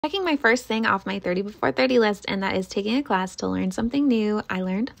Checking my first thing off my 30 before 30 list, and that is taking a class to learn something new. I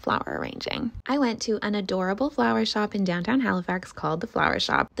learned flower arranging. I went to an adorable flower shop in downtown Halifax called The Flower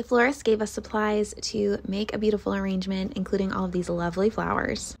Shop. The florist gave us supplies to make a beautiful arrangement, including all of these lovely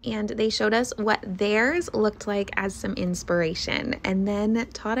flowers. And they showed us what theirs looked like as some inspiration, and then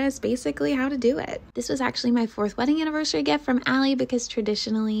taught us basically how to do it. This was actually my 4th wedding anniversary gift from Allie, because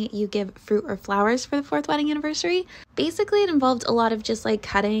traditionally you give fruit or flowers for the 4th wedding anniversary. Basically, it involved a lot of just like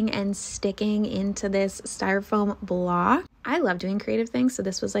cutting and sticking into this styrofoam block. I love doing creative things, so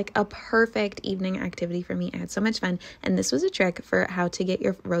this was like a perfect evening activity for me. I had so much fun, and this was a trick for how to get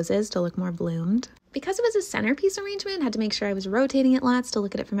your roses to look more bloomed. Because it was a centerpiece arrangement, I had to make sure I was rotating it lots to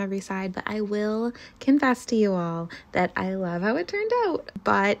look at it from every side, but I will confess to you all that I love how it turned out,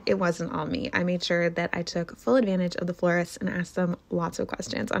 but it wasn't all me. I made sure that I took full advantage of the florists and asked them lots of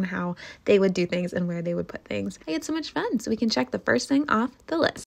questions on how they would do things and where they would put things. I had so much fun, so we can check the first thing off the list.